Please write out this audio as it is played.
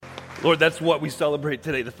Lord, that's what we celebrate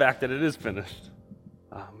today, the fact that it is finished.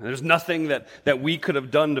 There's nothing that we could have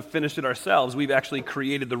done to finish it ourselves. We've actually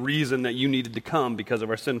created the reason that you needed to come because of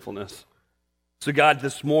our sinfulness. So God,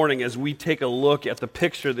 this morning, as we take a look at the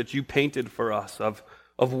picture that you painted for us of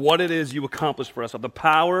what it is you accomplished for us, of the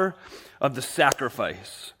power of the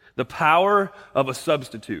sacrifice, the power of a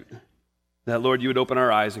substitute, that, Lord, you would open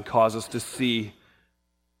our eyes and cause us to see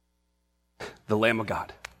the Lamb of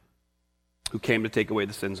God who came to take away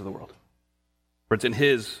the sins of the world. For it's in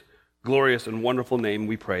his glorious and wonderful name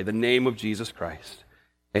we pray, the name of Jesus Christ.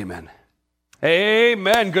 Amen.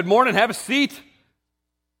 Amen. Good morning. Have a seat.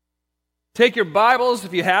 Take your Bibles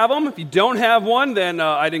if you have them. If you don't have one, then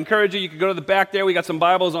I'd encourage you could go to the back there. We got some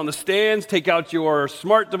Bibles on the stands. Take out your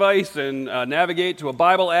smart device and navigate to a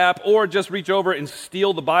Bible app, or just reach over and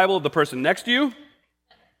steal the Bible of the person next to you.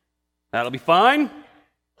 That'll be fine.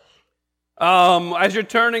 As you're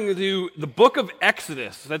turning to the book of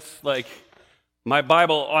Exodus, that's like my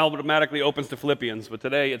Bible automatically opens to Philippians, but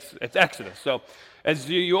today it's Exodus. So as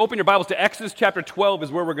you open your Bibles to Exodus chapter 12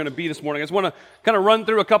 is where we're going to be this morning. I just want to kind of run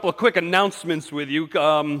through a couple of quick announcements with you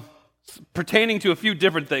pertaining to a few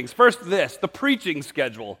different things. First, the preaching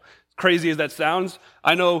schedule. Crazy as that sounds,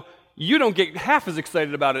 I know you don't get half as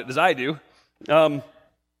excited about it as I do.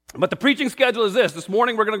 But the preaching schedule is this. This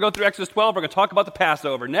morning we're going to go through Exodus 12. We're going to talk about the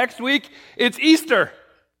Passover. Next week, it's Easter.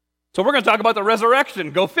 So we're going to talk about the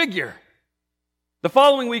resurrection. Go figure. The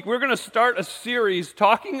following week, we're going to start a series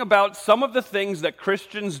talking about some of the things that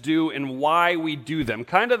Christians do and why we do them.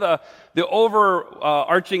 Kind of the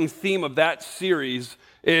overarching theme of that series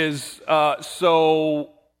is, so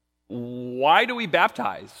why do we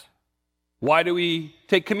baptize? Why do we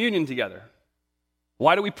take communion together?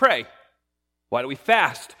 Why do we pray? Why do we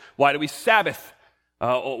fast? Why do we Sabbath?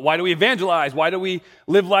 Why do we evangelize? Why do we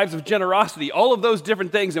live lives of generosity? All of those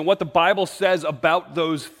different things and what the Bible says about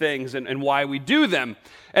those things and why we do them.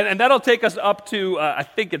 And that'll take us up to, I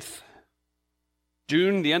think it's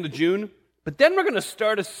June, the end of June. But then we're going to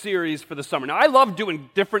start a series for the summer. Now, I love doing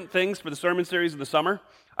different things for the sermon series in the summer.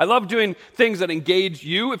 I love doing things that engage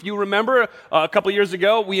you. If you remember, a couple years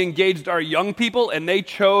ago, we engaged our young people, and they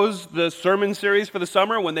chose the sermon series for the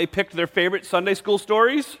summer when they picked their favorite Sunday school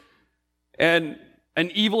stories. And an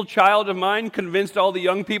evil child of mine convinced all the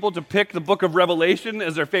young people to pick the book of Revelation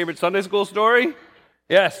as their favorite Sunday school story.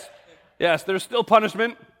 Yes, there's still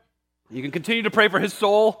punishment. You can continue to pray for his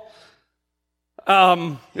soul.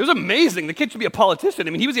 It was amazing. The kid should be a politician.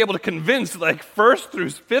 I mean, he was able to convince like first through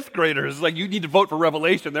fifth graders, like, you need to vote for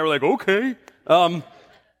Revelation. They were like, okay. And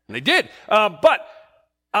they did. But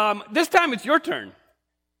this time it's your turn.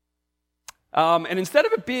 And instead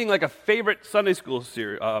of it being like a favorite Sunday school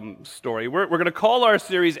story, we're going to call our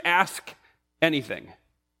series Ask Anything.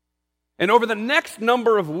 And over the next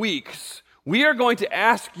number of weeks, we are going to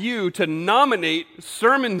ask you to nominate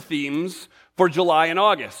sermon themes for July and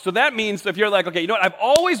August. So that means if you're like, okay, you know what, I've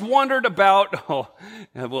always wondered about,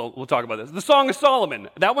 we'll talk about this, the Song of Solomon.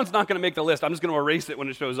 That one's not going to make the list. I'm just going to erase it when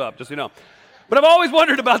it shows up, just so you know. But I've always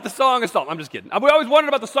wondered about the Song of Solomon. I'm just kidding. I've always wondered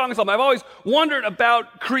about the Song of Solomon. I've always wondered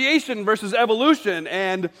about creation versus evolution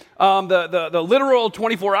and the literal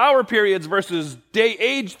 24-hour periods versus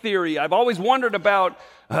day-age theory. I've always wondered about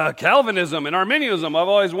Calvinism and Arminianism. I've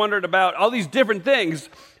always wondered about all these different things.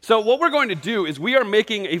 So what we're going to do is we are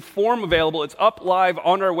making a form available. It's up live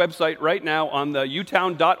on our website right now on the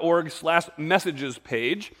utown.org/messages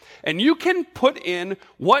page. And you can put in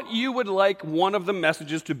what you would like one of the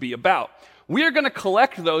messages to be about. We are going to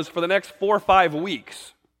collect those for the next 4 or 5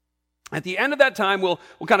 weeks. At the end of that time, we'll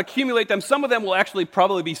kind of accumulate them. Some of them will actually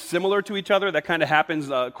probably be similar to each other. That kind of happens.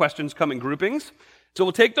 Questions come in groupings. So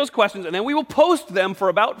we'll take those questions, and then we will post them for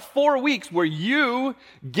about 4 weeks where you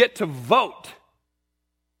get to vote.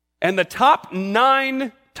 And the top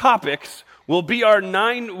 9 topics will be our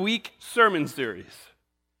 9-week sermon series.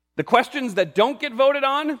 The questions that don't get voted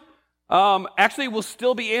on actually will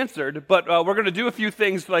still be answered, but we're going to do a few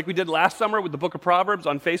things like we did last summer with the Book of Proverbs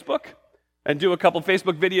on Facebook, and do a couple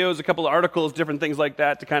Facebook videos, a couple of articles, different things like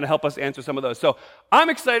that to kind of help us answer some of those. So I'm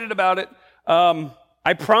excited about it.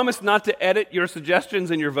 I promise not to edit your suggestions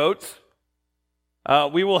and your votes.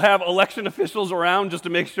 We will have election officials around just to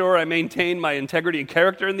make sure I maintain my integrity and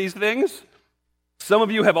character in these things. Some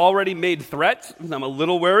of you have already made threats, and I'm a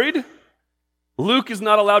little worried. Luke is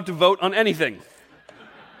not allowed to vote on anything.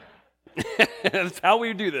 That's how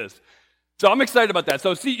we do this. So I'm excited about that.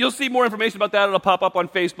 So you'll see more information about that. It'll pop up on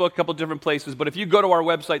Facebook, a couple different places. But if you go to our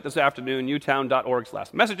website this afternoon,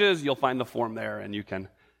 utown.org/messages, you'll find the form there, and you can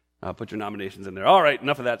put your nominations in there. All right,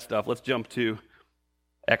 enough of that stuff. Let's jump to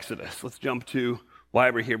Exodus. Let's jump to why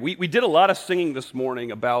we're here. We did a lot of singing this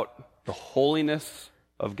morning about the holiness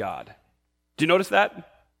of God. Do you notice that?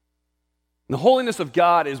 The holiness of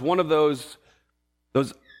God is one of those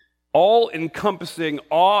all-encompassing,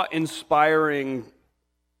 awe-inspiring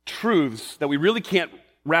truths that we really can't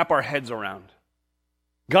wrap our heads around.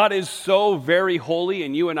 God is so very holy,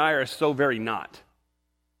 and you and I are so very not.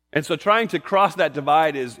 And so trying to cross that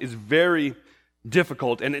divide is very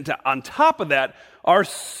difficult. And on top of that, our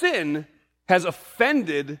sin has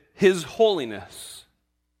offended his holiness.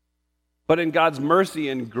 But in God's mercy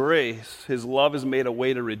and grace, his love has made a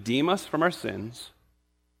way to redeem us from our sins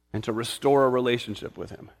and to restore a relationship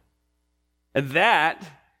with him. And that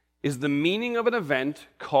is the meaning of an event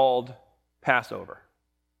called Passover.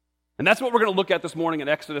 And that's what we're going to look at this morning in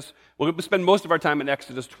Exodus. We'll spend most of our time in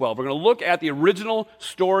Exodus 12. We're going to look at the original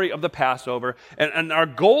story of the Passover. And our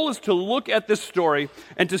goal is to look at this story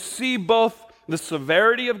and to see both the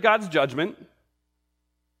severity of God's judgment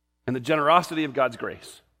and the generosity of God's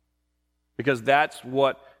grace. Because that's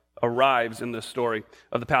what arrives in the story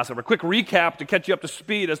of the Passover. Quick recap to catch you up to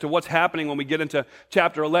speed as to what's happening when we get into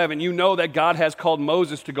chapter 11. You know that God has called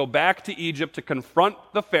Moses to go back to Egypt to confront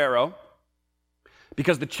the Pharaoh,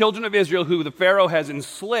 because the children of Israel, who the Pharaoh has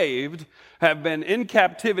enslaved, have been in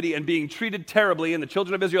captivity and being treated terribly, and the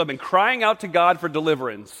children of Israel have been crying out to God for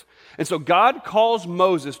deliverance. And so God calls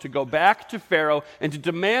Moses to go back to Pharaoh and to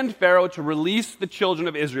demand Pharaoh to release the children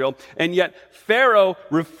of Israel. And yet Pharaoh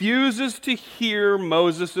refuses to hear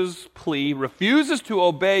Moses' plea, refuses to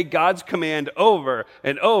obey God's command over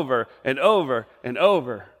and over and over and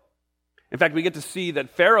over. In fact, we get to see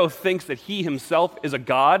that Pharaoh thinks that he himself is a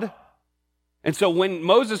god. And so when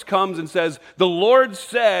Moses comes and says, "The Lord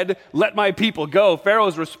said, let my people go,"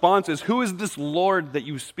 Pharaoh's response is, "Who is this Lord that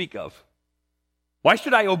you speak of? Why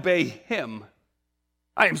should I obey him?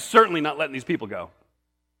 I am certainly not letting these people go."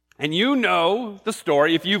 And you know the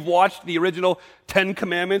story if you've watched the original 10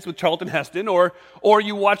 Commandments with Charlton Heston, or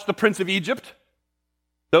you watched The Prince of Egypt.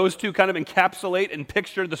 Those two kind of encapsulate and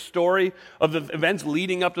picture the story of the events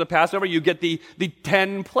leading up to the Passover. You get the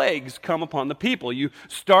 10 plagues come upon the people. You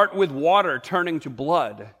start with water turning to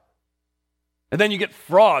blood. And then you get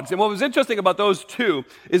frogs. And what was interesting about those two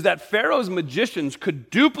is that Pharaoh's magicians could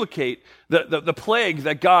duplicate the plague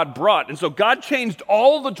that God brought. And so God changed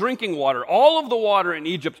all the drinking water, all of the water in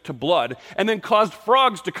Egypt to blood, and then caused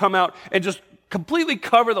frogs to come out and just completely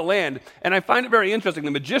cover the land. And I find it very interesting.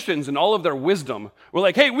 The magicians, in all of their wisdom, were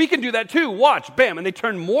like, "Hey, we can do that too. Watch." Bam. And they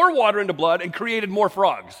turned more water into blood and created more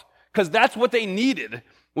frogs. Because that's what they needed,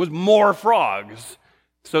 was more frogs.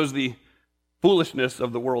 So is the foolishness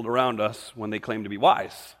of the world around us when they claim to be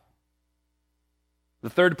wise. The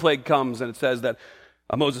third plague comes, and it says that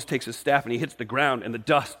Moses takes his staff and he hits the ground, and the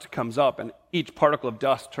dust comes up, and each particle of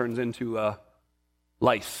dust turns into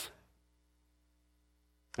lice.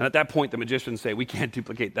 And at that point, the magicians say, "We can't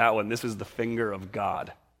duplicate that one. This is the finger of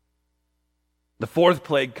God." The fourth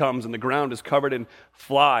plague comes, and the ground is covered in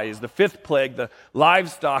flies. The fifth plague, the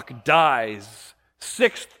livestock dies.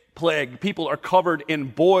 Sixth plague, people are covered in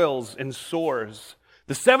boils and sores.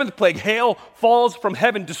 The seventh plague, hail falls from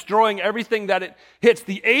heaven, destroying everything that it hits.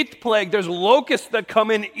 The eighth plague, there's locusts that come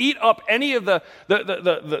in, eat up any of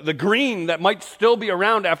the green that might still be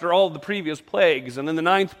around after all of the previous plagues. And then the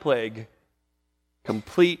ninth plague,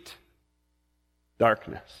 complete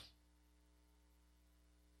darkness.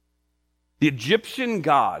 The Egyptian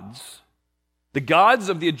gods, the gods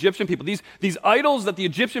of the Egyptian people, these idols that the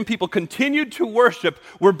Egyptian people continued to worship,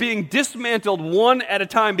 were being dismantled one at a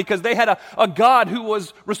time because they had a god who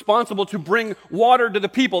was responsible to bring water to the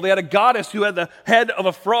people. They had a goddess who had the head of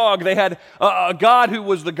a frog. They had a god who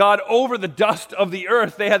was the god over the dust of the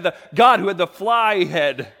earth. They had the god who had the fly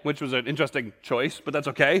head, which was an interesting choice, but that's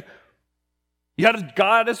okay. You had a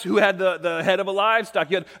goddess who had the head of a livestock.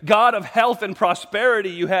 You had God of health and prosperity.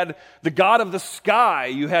 You had the God of the sky.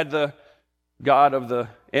 You had the God of the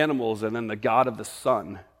animals, and then the God of the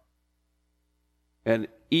sun. And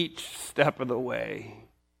each step of the way,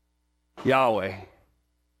 Yahweh,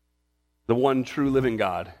 the one true living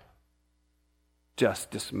God,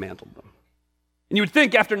 just dismantled them. And you would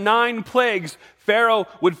think after 9 plagues, Pharaoh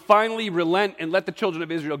would finally relent and let the children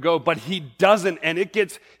of Israel go, but he doesn't, and it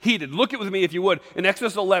gets heated. Look at with me, if you would, in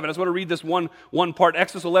Exodus 11. I just want to read this one part.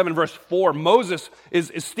 Exodus 11, verse 4. Moses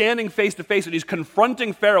is standing face to face, and he's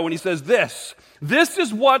confronting Pharaoh, and he says this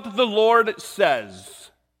is what the Lord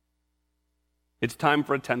says. It's time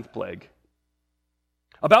for a 10th plague.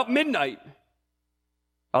 About midnight,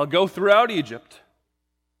 I'll go throughout Egypt,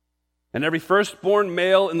 and every firstborn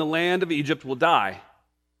male in the land of Egypt will die.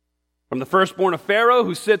 From the firstborn of Pharaoh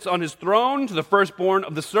who sits on his throne to the firstborn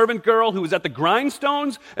of the servant girl who is at the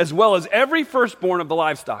grindstones, as well as every firstborn of the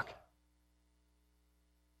livestock.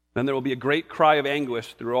 Then there will be a great cry of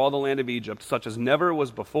anguish through all the land of Egypt, such as never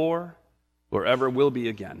was before or ever will be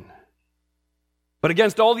again. But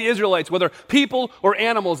against all the Israelites, whether people or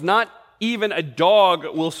animals, not even a dog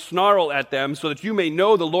will snarl at them, so that you may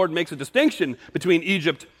know the Lord makes a distinction between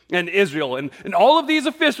Egypt and Israel. And all of these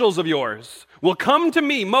officials of yours will come to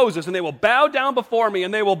me, Moses, and they will bow down before me,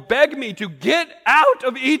 and they will beg me to get out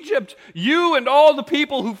of Egypt, you and all the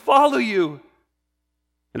people who follow you.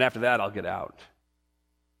 And after that, I'll get out.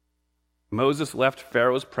 Moses left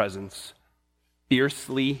Pharaoh's presence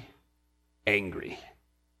fiercely angry.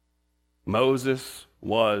 Moses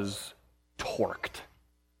was torqued.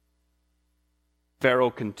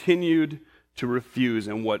 Pharaoh continued to refuse,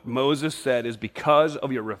 and what Moses said is, because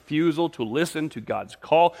of your refusal to listen to God's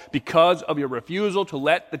call, because of your refusal to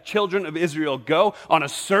let the children of Israel go, on a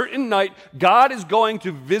certain night, God is going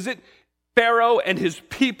to visit Pharaoh and his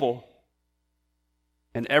people,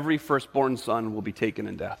 and every firstborn son will be taken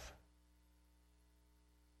in death.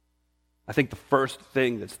 I think the first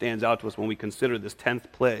thing that stands out to us when we consider this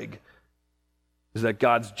 10th plague is that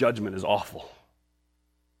God's judgment is awful.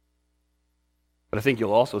 But I think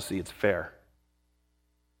you'll also see it's fair.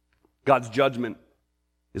 God's judgment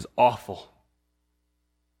is awful.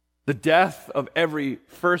 The death of every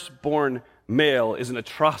firstborn male is an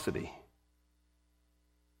atrocity.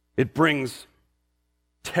 It brings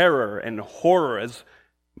terror and horror. As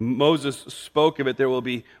Moses spoke of it, there will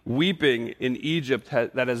be weeping in Egypt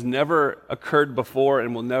that has never occurred before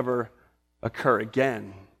and will never occur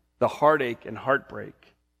again. The heartache and heartbreak.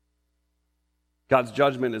 God's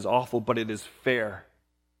judgment is awful, but it is fair.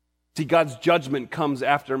 See, God's judgment comes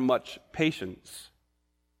after much patience.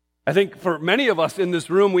 I think for many of us in this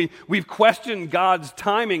room, we've questioned God's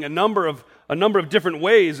timing a number of different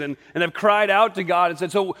ways and have cried out to God and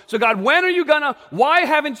said, so God, when are you gonna, why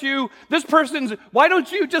haven't you, why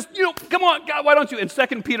don't you just, come on, God, why don't you? And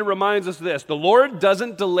 2 Peter reminds us this: the Lord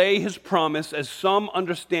doesn't delay his promise as some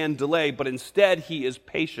understand delay, but instead he is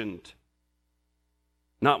patient,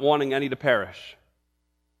 not wanting any to perish,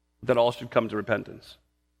 that all should come to repentance.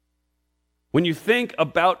 When you think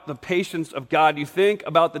about the patience of God, you think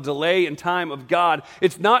about the delay in time of God,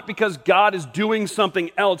 it's not because God is doing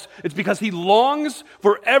something else. It's because he longs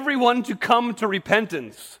for everyone to come to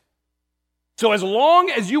repentance. So as long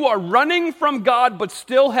as you are running from God but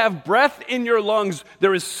still have breath in your lungs,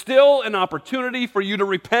 there is still an opportunity for you to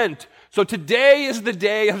repent. So today is the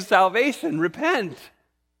day of salvation. Repent.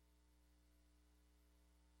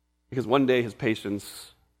 Because one day his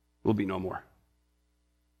patience will be no more.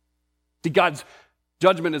 See, God's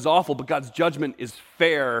judgment is awful, but God's judgment is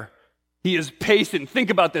fair. He is patient.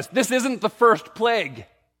 Think about this. This isn't the first plague.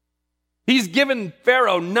 He's given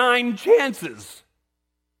Pharaoh 9 chances.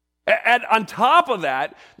 And on top of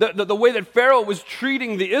that, the way that Pharaoh was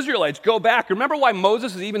treating the Israelites, go back. Remember why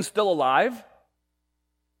Moses is even still alive?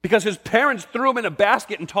 Because his parents threw him in a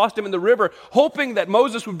basket and tossed him in the river, hoping that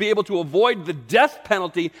Moses would be able to avoid the death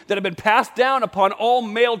penalty that had been passed down upon all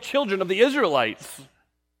male children of the Israelites.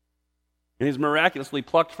 And he's miraculously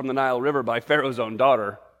plucked from the Nile River by Pharaoh's own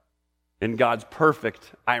daughter in God's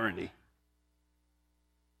perfect irony.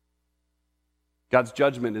 God's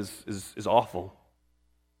judgment is awful,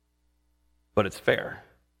 but it's fair.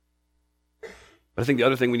 But I think the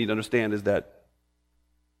other thing we need to understand is that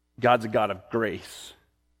God's a God of grace.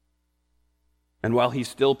 And while he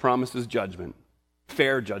still promises judgment,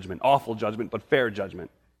 fair judgment, awful judgment, but fair judgment,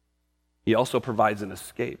 he also provides an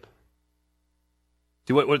escape.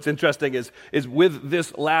 See, what's interesting is with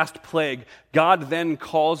this last plague, God then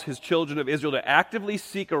calls his children of Israel to actively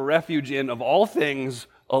seek a refuge in, of all things,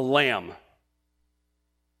 a lamb.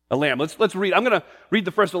 A lamb. Let's read. I'm going to read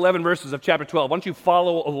the first 11 verses of chapter 12. Why don't you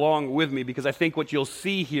follow along with me, because I think what you'll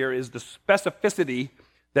see here is the specificity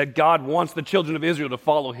that God wants the children of Israel to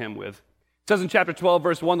follow him with. It says in chapter 12,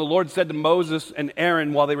 verse 1, the Lord said to Moses and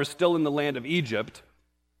Aaron while they were still in the land of Egypt,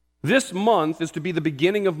 "This month is to be the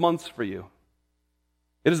beginning of months for you.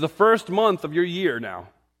 It is the first month of your year now.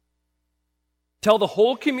 Tell the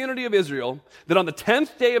whole community of Israel that on the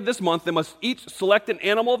 10th day of this month, they must each select an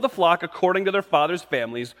animal of the flock according to their father's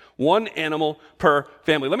families, 1 animal per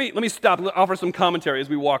family." Let me stop and offer some commentary as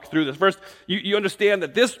we walk through this. First, you understand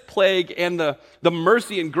that this plague and the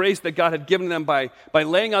mercy and grace that God had given them by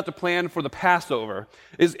laying out the plan for the Passover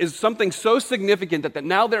is something so significant that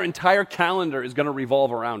now their entire calendar is going to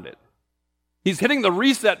revolve around it. He's hitting the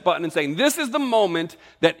reset button and saying, this is the moment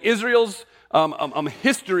that Israel's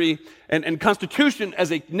history and constitution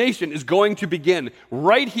as a nation is going to begin.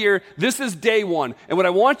 Right here, this is day 1. And what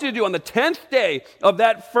I want you to do on the 10th day of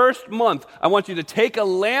that first month, I want you to take a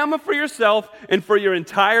lamb for yourself and for your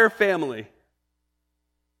entire family.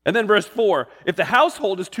 And then verse 4, if the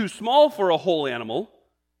household is too small for a whole animal,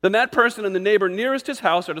 then that person and the neighbor nearest his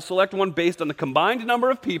house are to select one based on the combined number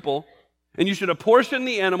of people, and you should apportion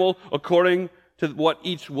the animal according to what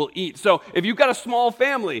each will eat. So if you've got a small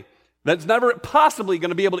family that's never possibly going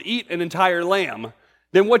to be able to eat an entire lamb,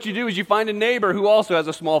 then what you do is you find a neighbor who also has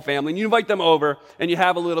a small family, and you invite them over, and you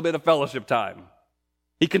have a little bit of fellowship time.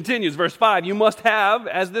 He continues, verse 5, you must have,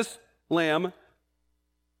 as this lamb,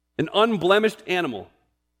 an unblemished animal,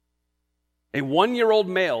 a 1-year-old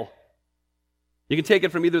male. You can take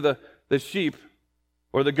it from either the sheep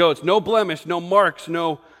or the goats. No blemish, no marks,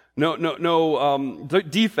 no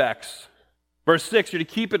defects. Verse 6, you're to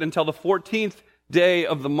keep it until the 14th day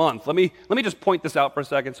of the month. Let me just point this out for a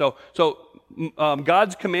second. So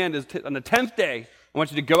God's command is on the 10th day, I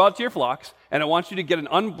want you to go out to your flocks, and I want you to get an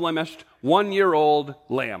unblemished 1-year-old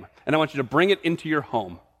lamb, and I want you to bring it into your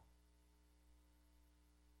home.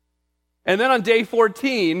 And then on day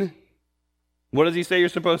 14, what does he say you're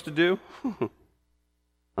supposed to do?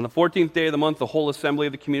 On the 14th day of the month, the whole assembly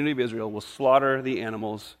of the community of Israel will slaughter the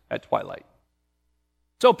animals at twilight.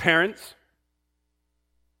 So parents,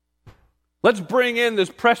 let's bring in this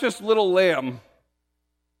precious little lamb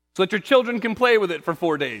so that your children can play with it for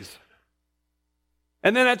 4 days.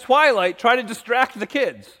 And then at twilight, try to distract the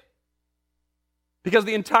kids, because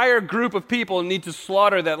the entire group of people need to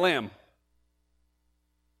slaughter that lamb.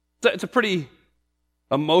 It's a pretty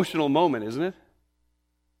emotional moment, isn't it?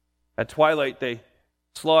 At twilight, they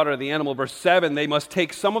slaughter the animal. Verse 7, they must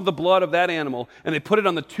take some of the blood of that animal, and they put it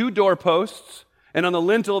on the 2 doorposts and on the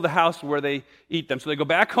lintel of the house where they eat them. So they go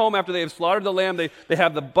back home after they have slaughtered the lamb. They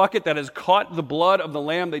have the bucket that has caught the blood of the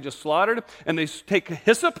lamb they just slaughtered, and they take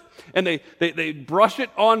hyssop, and they brush it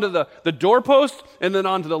onto the doorpost and then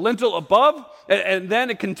onto the lintel above. And then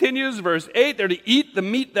it continues, verse 8, they're to eat the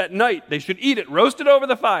meat that night. They should eat it roasted over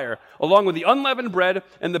the fire, along with the unleavened bread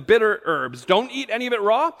and the bitter herbs. Don't eat any of it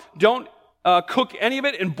raw. Don't cook any of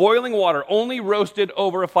it in boiling water. Only roasted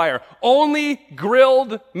over a fire. Only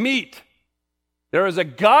grilled meat. There is a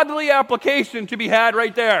godly application to be had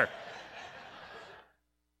right there.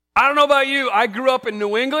 I don't know about you. I grew up in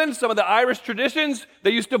New England. Some of the Irish traditions, they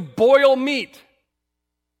used to boil meat.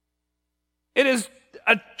 It is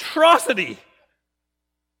atrocity.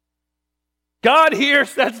 God here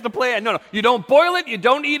sets the plan. No, you don't boil it. You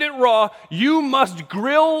don't eat it raw. You must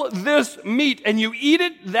grill this meat, and you eat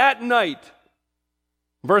it that night.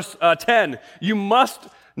 Verse 10, you must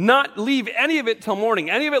not leave any of it till morning.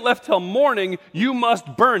 Any of it left till morning, you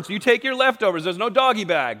must burn. So you take your leftovers. There's no doggy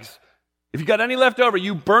bags. If you got any left over,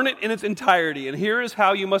 you burn it in its entirety. And here is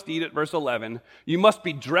how you must eat it, verse 11. You must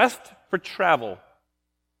be dressed for travel.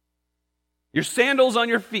 Your sandals on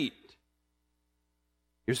your feet.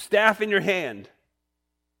 Your staff in your hand.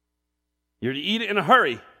 You're to eat it in a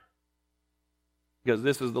hurry, because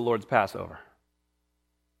this is the Lord's Passover.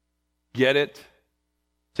 Get it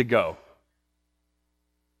to go.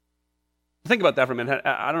 Think about that for a minute.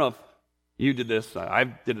 I don't know if you did this. I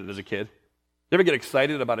did it as a kid. You ever get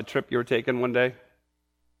excited about a trip you were taking one day,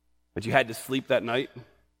 but you had to sleep that night?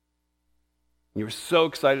 You were so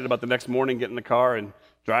excited about the next morning getting in the car and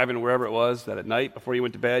driving wherever it was, that at night before you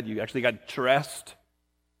went to bed, you actually got dressed,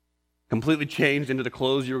 completely changed into the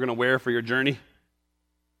clothes you were going to wear for your journey.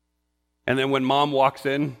 And then when mom walks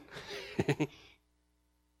in,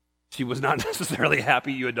 she was not necessarily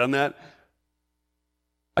happy you had done that.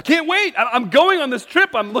 I can't wait. I'm going on this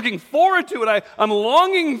trip. I'm looking forward to it. I'm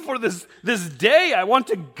longing for this day. I want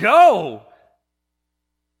to go.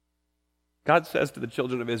 God says to the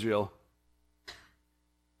children of Israel,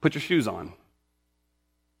 put your shoes on.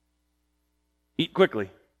 Eat quickly.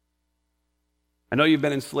 I know you've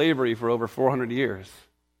been in slavery for over 400 years,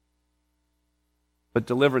 but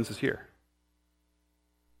deliverance is here.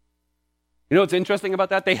 You know what's interesting about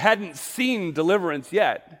that? They hadn't seen deliverance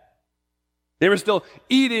yet. They were still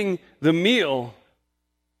eating the meal.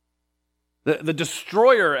 The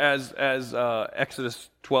destroyer, as Exodus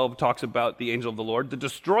 12 talks about the angel of the Lord, the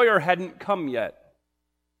destroyer hadn't come yet.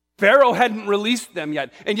 Pharaoh hadn't released them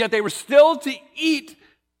yet, and yet they were still to eat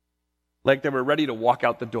like they were ready to walk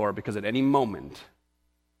out the door, because at any moment,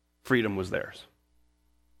 freedom was theirs.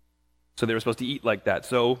 So they were supposed to eat like that.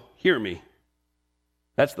 So hear me.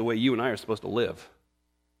 That's the way you and I are supposed to live.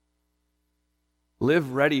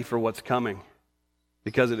 Live ready for what's coming,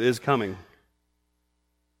 because it is coming.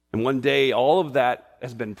 And one day, all of that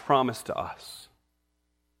has been promised to us.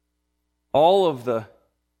 All of the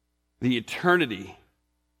eternity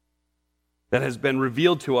that has been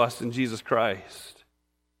revealed to us in Jesus Christ.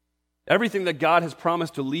 Everything that God has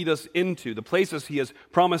promised to lead us into, the places he has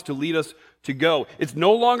promised to lead us to go, it's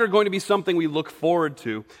no longer going to be something we look forward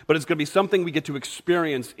to, but it's going to be something we get to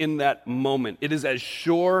experience in that moment. It is as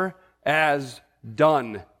sure as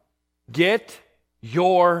done. Get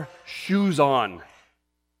your shoes on.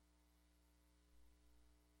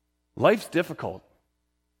 Life's difficult.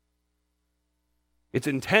 It's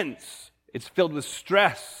intense. It's filled with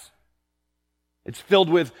stress. It's filled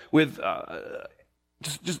with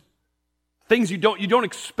just things you don't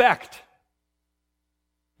expect.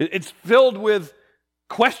 It's filled with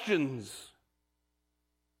questions.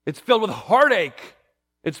 It's filled with heartache.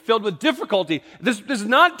 It's filled with difficulty. This is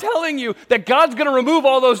not telling you that God's going to remove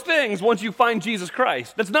all those things once you find Jesus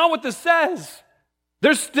Christ. That's not what this says.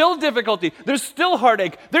 There's still difficulty. There's still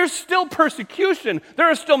heartache. There's still persecution. There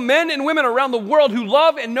are still men and women around the world who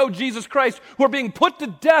love and know Jesus Christ who are being put to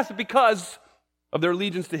death because of their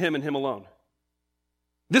allegiance to him and him alone.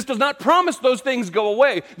 This does not promise those things go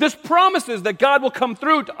away. This promises that God will come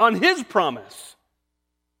through on his promise,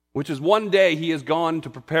 which is one day he is gone to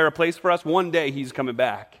prepare a place for us. One day he's coming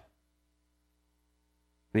back.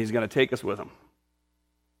 And he's going to take us with him.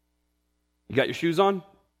 You got your shoes on?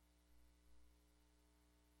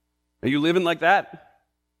 Are you living like that?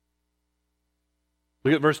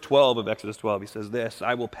 Look at verse 12 of Exodus 12. He says this,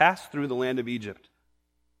 I will pass through the land of Egypt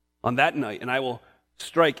on that night, and I will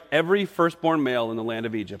strike every firstborn male in the land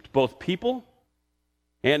of Egypt, both people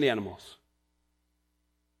and animals.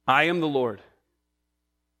 I am the Lord.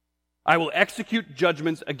 I will execute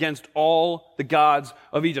judgments against all the gods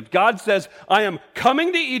of Egypt. God says, I am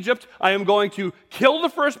coming to Egypt. I am going to kill the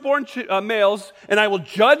firstborn males, and I will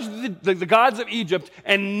judge the gods of Egypt,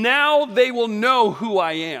 and now they will know who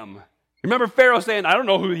I am. Remember Pharaoh saying, I don't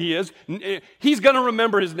know who he is. He's going to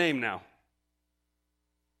remember his name now.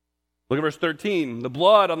 Look at verse 13. The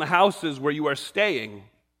blood on the houses where you are staying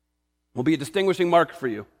will be a distinguishing mark for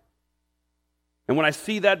you. And when I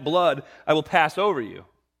see that blood, I will pass over you.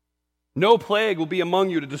 No plague will be among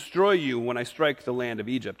you to destroy you when I strike the land of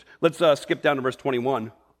Egypt. Let's skip down to verse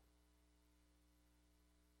 21.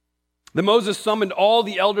 Then Moses summoned all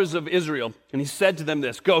the elders of Israel, and he said to them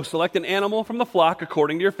this, go, select an animal from the flock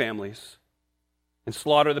according to your families, and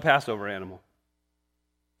slaughter the Passover animal.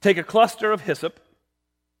 Take a cluster of hyssop,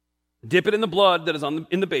 dip it in the blood that is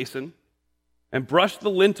in the basin, and brush the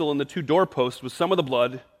lintel and the two doorposts with some of the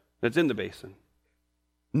blood that's in the basin.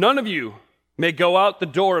 None of you may go out the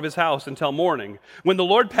door of his house until morning. When the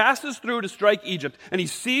Lord passes through to strike Egypt, and he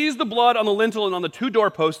sees the blood on the lintel and on the two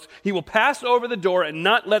doorposts, he will pass over the door and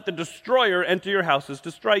not let the destroyer enter your houses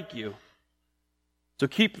to strike you. So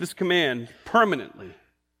keep this command permanently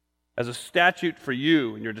as a statute for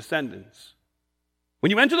you and your descendants.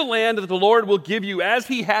 When you enter the land that the Lord will give you as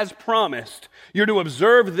he has promised, you're to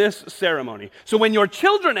observe this ceremony. So when your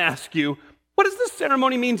children ask you, what does this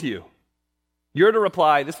ceremony mean to you? You're to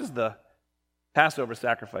reply, this is the Passover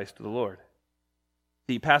sacrifice to the Lord.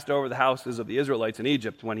 He passed over the houses of the Israelites in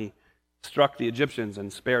Egypt when he struck the Egyptians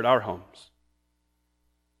and spared our homes.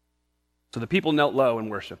 So the people knelt low and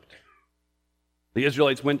worshiped. The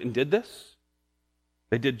Israelites went and did this.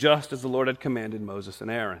 They did just as the Lord had commanded Moses and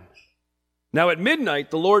Aaron. Now at midnight,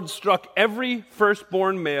 the Lord struck every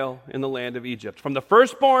firstborn male in the land of Egypt, from the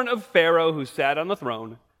firstborn of Pharaoh who sat on the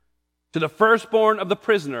throne, to the firstborn of the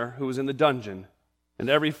prisoner who was in the dungeon, and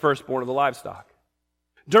every firstborn of the livestock.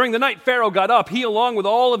 During the night, Pharaoh got up, he along with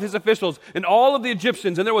all of his officials and all of the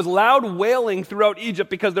Egyptians, and there was loud wailing throughout Egypt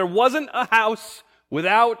because there wasn't a house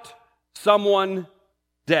without someone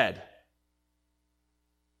dead.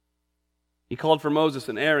 He called for Moses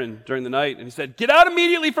and Aaron during the night, and he said, get out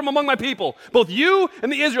immediately from among my people, both you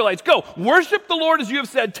and the Israelites. Go, worship the Lord as you have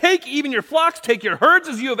said. Take even your flocks, take your herds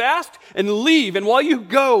as you have asked, and leave. And while you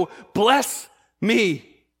go, bless me.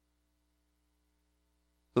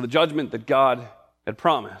 So the judgment that God had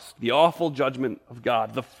promised, the awful judgment of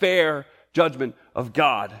God, the fair judgment of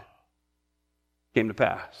God, came to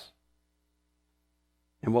pass.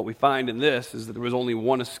 And what we find in this is that there was only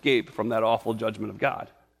one escape from that awful judgment of God.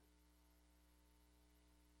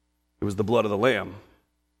 It was the blood of the Lamb.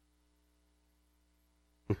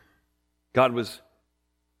 God was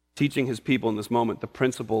teaching his people in this moment the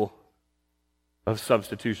principle of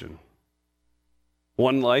substitution.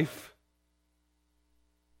 One life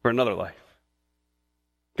for another life.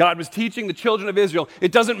 God was teaching the children of Israel,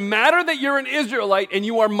 it doesn't matter that you're an Israelite and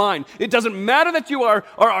you are mine. It doesn't matter that you are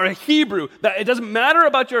a Hebrew. It doesn't matter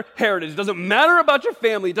about your heritage. It doesn't matter about your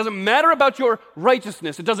family. It doesn't matter about your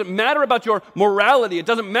righteousness. It doesn't matter about your morality. It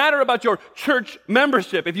doesn't matter about your church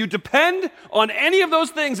membership. If you depend on any of those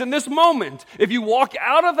things in this moment, if you walk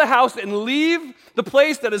out of the house and leave the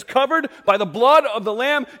place that is covered by the blood of the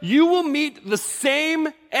Lamb, you will meet the same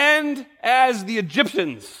end as the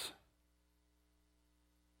Egyptians.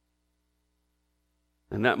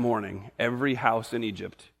 And that morning, every house in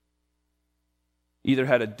Egypt either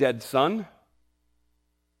had a dead son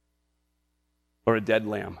or a dead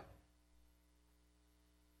lamb.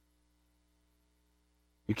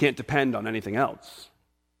 You can't depend on anything else.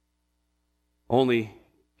 Only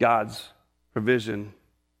God's provision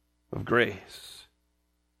of grace.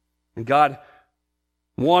 And God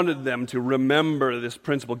wanted them to remember this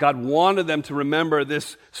principle. God wanted them to remember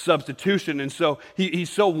this substitution. And so he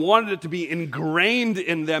so wanted it to be ingrained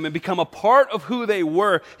in them and become a part of who they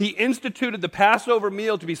were. He instituted the Passover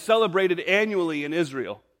meal to be celebrated annually in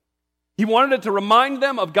Israel. He wanted it to remind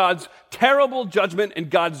them of God's terrible judgment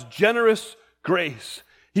and God's generous grace.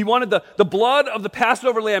 He wanted the blood of the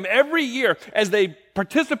Passover lamb every year as they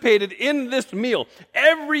participated in this meal.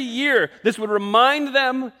 Every year, this would remind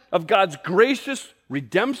them of God's gracious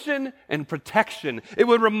redemption and protection. It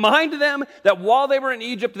would remind them that while they were in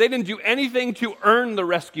Egypt, they didn't do anything to earn the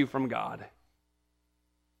rescue from God.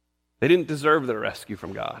 They didn't deserve the rescue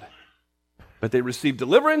from God. But they received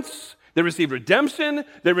deliverance, they received redemption,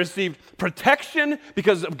 they received protection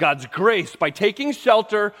because of God's grace by taking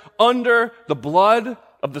shelter under the blood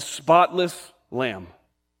of the spotless Lamb.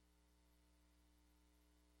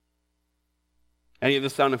 Any of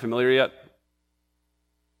this sounding familiar yet?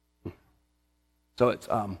 So it's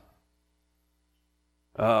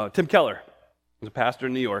Tim Keller, who's a pastor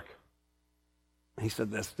in New York. He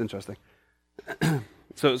said this. It's interesting.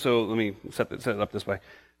 So let me set it up this way.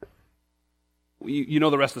 You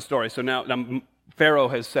know the rest of the story. So now Pharaoh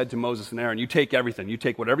has said to Moses and Aaron, you take everything. You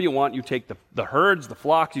take whatever you want. You take the herds, the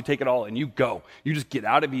flocks, you take it all, and you go. You just get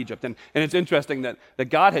out of Egypt. And it's interesting that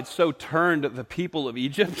God had so turned the people of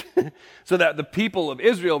Egypt so that the people of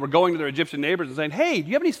Israel were going to their Egyptian neighbors and saying, hey, do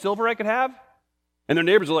you have any silver I could have? And their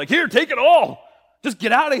neighbors were like, here, take it all. Just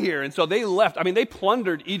get out of here. And so they left. I mean, they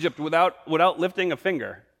plundered Egypt without lifting a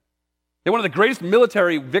finger. They had one of the greatest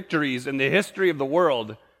military victories in the history of the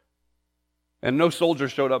world, and no soldier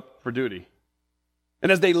showed up for duty.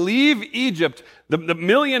 And as they leave Egypt, the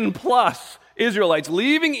million plus Israelites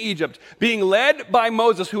leaving Egypt, being led by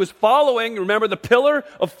Moses, who is following, remember, the pillar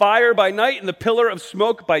of fire by night and the pillar of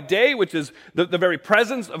smoke by day, which is the very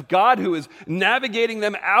presence of God, who is navigating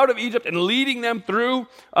them out of Egypt and leading them through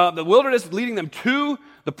the wilderness, leading them to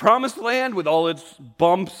the promised land with all its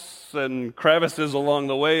bumps and crevices along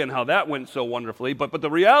the way and how that went so wonderfully. But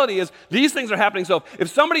the reality is these things are happening. So if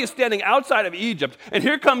somebody is standing outside of Egypt and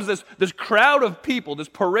here comes this crowd of people, this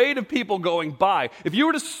parade of people going by, if you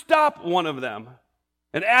were to stop one of them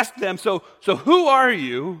and ask them, so who are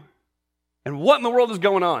you and what in the world is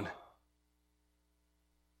going on?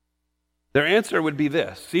 Their answer would be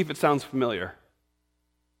this. See if it sounds familiar.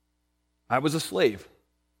 I was a slave.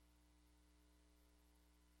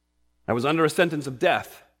 I was under a sentence of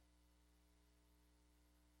death.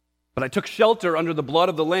 But I took shelter under the blood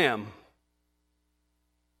of the Lamb,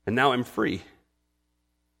 and now I'm free.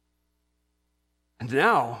 And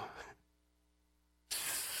now,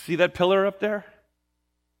 see that pillar up there?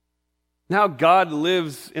 Now God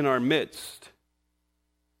lives in our midst,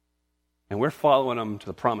 and we're following him to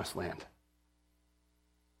the promised land.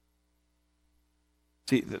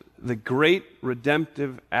 See, the great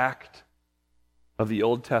redemptive act of the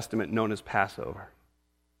Old Testament known as Passover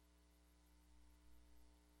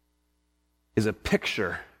is a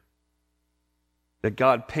picture that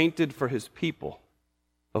God painted for his people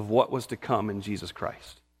of what was to come in Jesus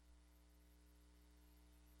Christ.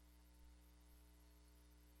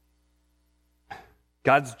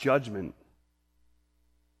 God's judgment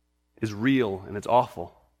is real and it's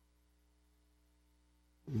awful,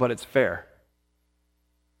 but it's fair.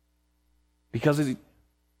 Because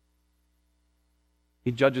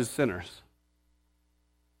he judges sinners,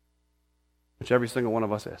 which every single one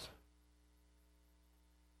of us is.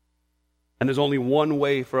 And there's only one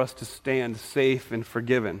way for us to stand safe and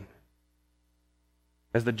forgiven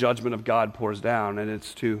as the judgment of God pours down, and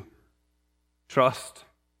it's to trust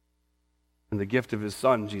in the gift of his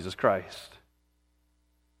Son, Jesus Christ.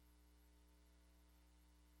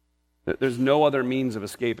 There's no other means of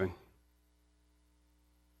escaping.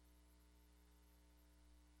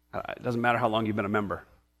 It doesn't matter how long you've been a member.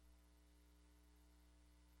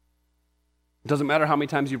 It doesn't matter how many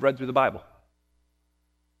times you've read through the Bible.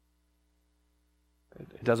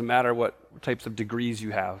 It doesn't matter what types of degrees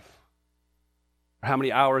you have, or how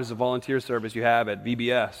many hours of volunteer service you have at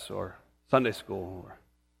VBS or Sunday school. It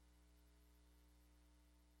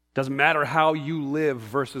doesn't matter how you live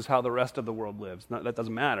versus how the rest of the world lives. That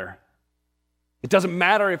doesn't matter. It doesn't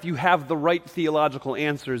matter if you have the right theological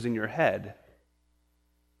answers in your head.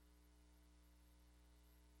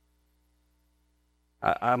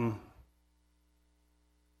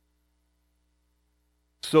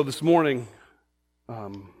 So this morning,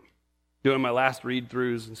 doing my last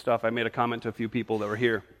read-throughs and stuff, I made a comment to a few people that were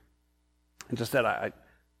here and just said, I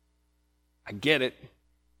get it.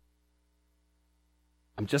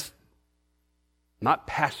 I'm just not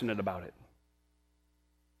passionate about it.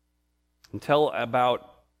 Until about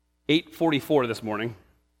 8:44 this morning,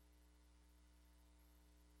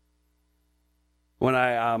 when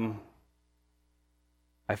I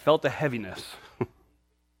felt a heaviness.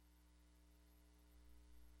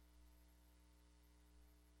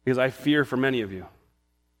 Because I fear for many of you.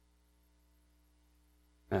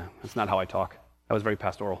 Yeah, that's not how I talk. That was very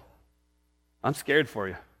pastoral. I'm scared for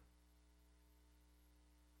you.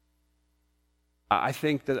 I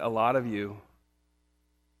think that a lot of you,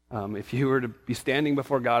 if you were to be standing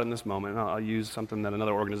before God in this moment, and I'll use something that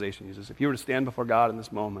another organization uses, if you were to stand before God in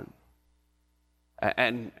this moment,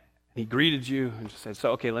 and He greeted you and just said,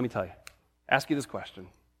 so, okay, let me tell you, ask you this question.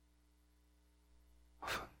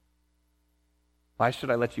 Why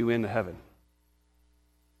should I let you into heaven?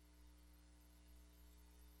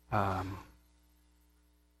 I'm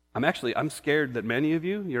scared that many of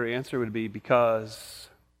you, your answer would be because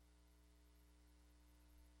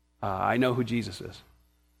I know who Jesus is.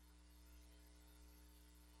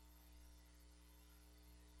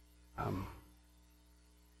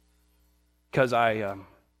 Because I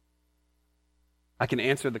can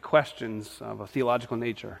answer the questions of a theological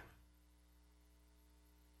nature.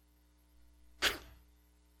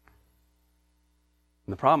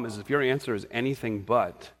 And the problem is, if your answer is anything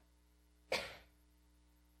but,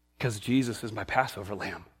 because Jesus is my Passover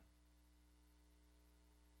lamb,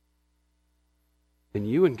 then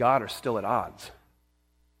you and God are still at odds.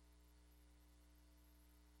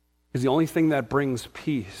 Because the only thing that brings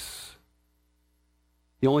peace,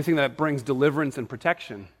 the only thing that brings deliverance and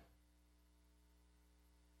protection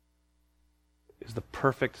is the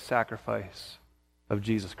perfect sacrifice of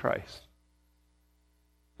Jesus Christ.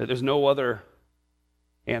 That there's no other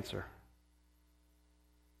answer.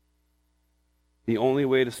 The only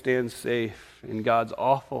way to stand safe in God's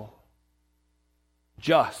awful,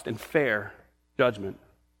 just, and fair judgment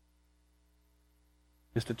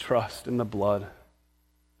is to trust in the blood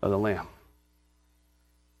of the Lamb.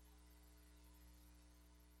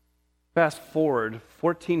 Fast forward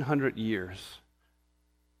 1,400 years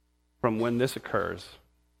from when this occurs,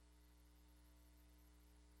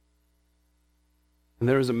 and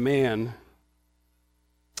there is a man,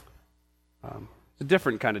 a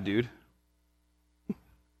different kind of dude,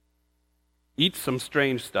 eats some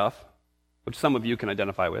strange stuff, which some of you can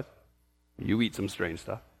identify with. You eat some strange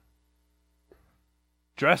stuff.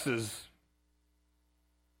 Dresses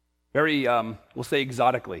very, we'll say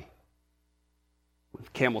exotically,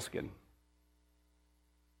 with camel skin.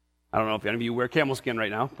 I don't know if any of you wear camel skin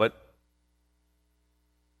right now, but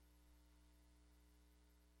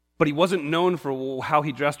he wasn't known for how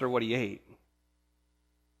he dressed or what he ate.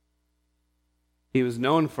 He was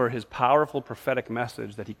known for his powerful prophetic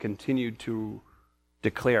message that he continued to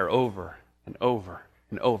declare over and over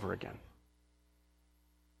and over again.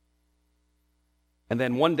 And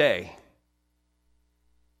then one day,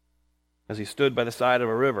 as he stood by the side of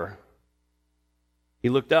a river, he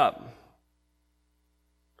looked up.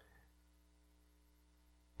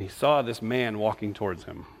 He saw this man walking towards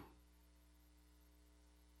him.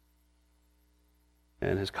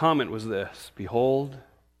 And his comment was this: "Behold,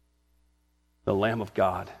 the Lamb of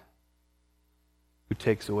God who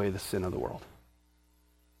takes away the sin of the world."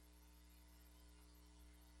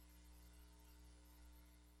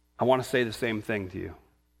 I want to say the same thing to you.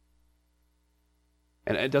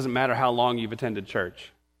 And it doesn't matter how long you've attended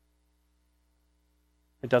church.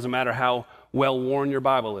 It doesn't matter how well-worn your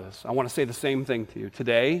Bible is. I want to say the same thing to you.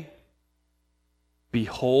 Today,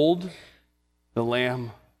 behold the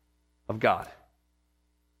Lamb of God.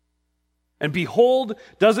 And behold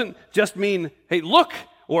doesn't just mean, hey, look,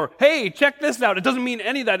 or hey, check this out. It doesn't mean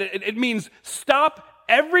any of that. It means stop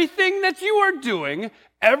everything that you are doing,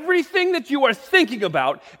 everything that you are thinking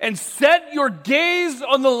about, and set your gaze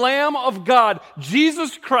on the Lamb of God,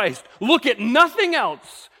 Jesus Christ. Look at nothing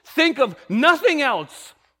else. Think of nothing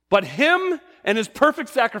else but Him and His perfect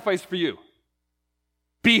sacrifice for you.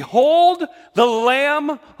 Behold the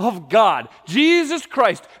Lamb of God. Jesus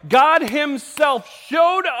Christ, God himself,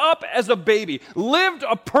 showed up as a baby, lived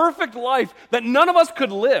a perfect life that none of us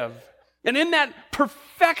could live, and in that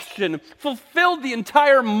perfection fulfilled the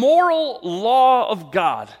entire moral law of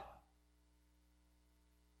God.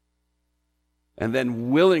 And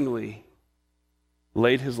then willingly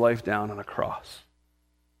laid his life down on a cross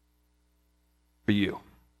for you.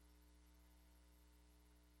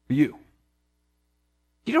 For you.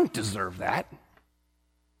 You don't deserve that.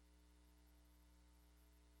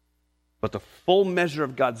 But the full measure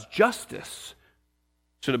of God's justice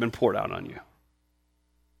should have been poured out on you.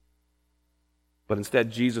 But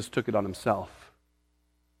instead, Jesus took it on himself.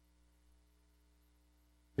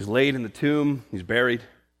 He's laid in the tomb, he's buried.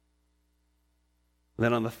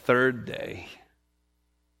 Then on the third day,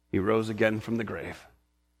 he rose again from the grave,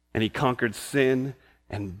 and he conquered sin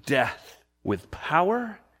and death with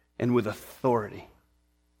power and with authority.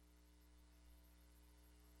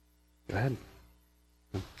 Go ahead.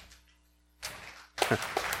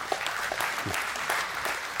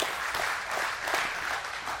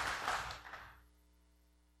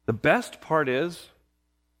 The best part is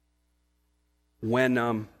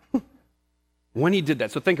when he did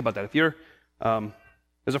that. So think about that. If you're,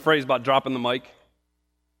 there's a phrase about dropping the mic.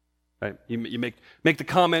 Right? You make the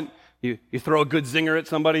comment, you throw a good zinger at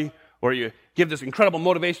somebody, or you give this incredible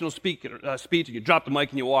motivational speech, and you drop the mic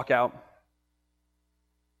and you walk out.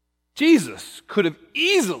 Jesus could have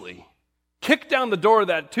easily kicked down the door of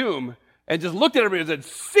that tomb and just looked at everybody and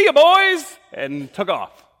said, "See ya, boys," and took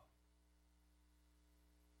off.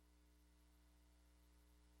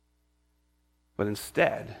 But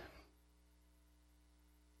instead,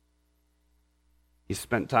 he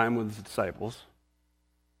spent time with his disciples,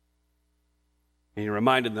 and he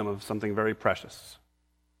reminded them of something very precious.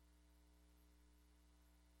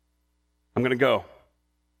 I'm going to go,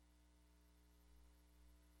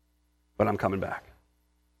 but I'm coming back.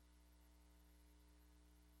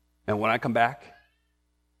 And when I come back,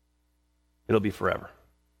 it'll be forever.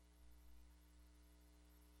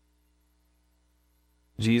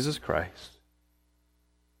 Jesus Christ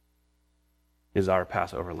is our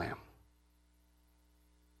Passover lamb.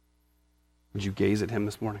 Would you gaze at him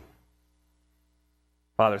this morning?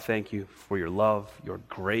 Father, thank you for your love, your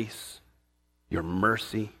grace, your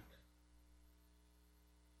mercy.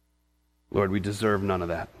 Lord, we deserve none of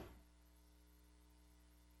that.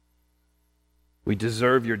 We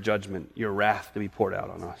deserve your judgment, your wrath to be poured out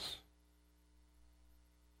on us.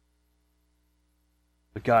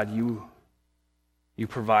 But God, you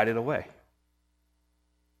provided a way.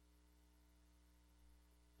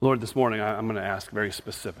 Lord, this morning I'm going to ask very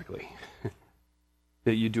specifically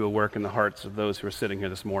that you do a work in the hearts of those who are sitting here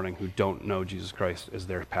this morning who don't know Jesus Christ as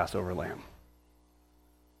their Passover lamb.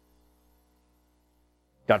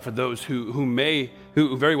 God, for those who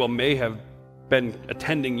very well may have been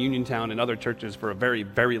attending Uniontown and other churches for a very,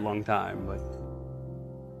 very long time,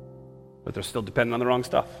 but they're still dependent on the wrong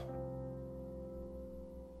stuff.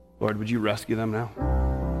 Lord, would you rescue them now?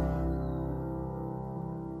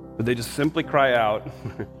 Would they just simply cry out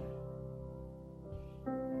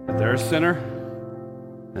that they're a sinner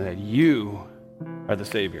and that you are the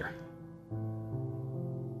Savior?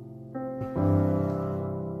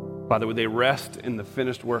 Father, would they rest in the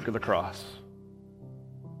finished work of the cross,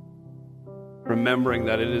 remembering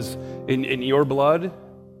that it is in your blood,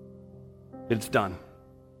 it's done.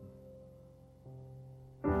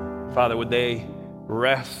 Father, would they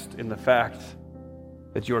rest in the fact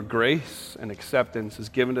that your grace and acceptance is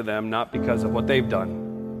given to them not because of what they've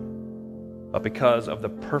done, but because of the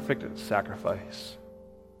perfect sacrifice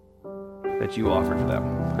that you offered for them.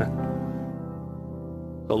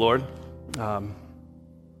 So Lord,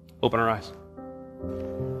 open our eyes,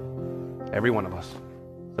 every one of us,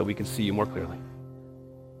 so we can see you more clearly.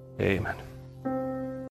 Amen.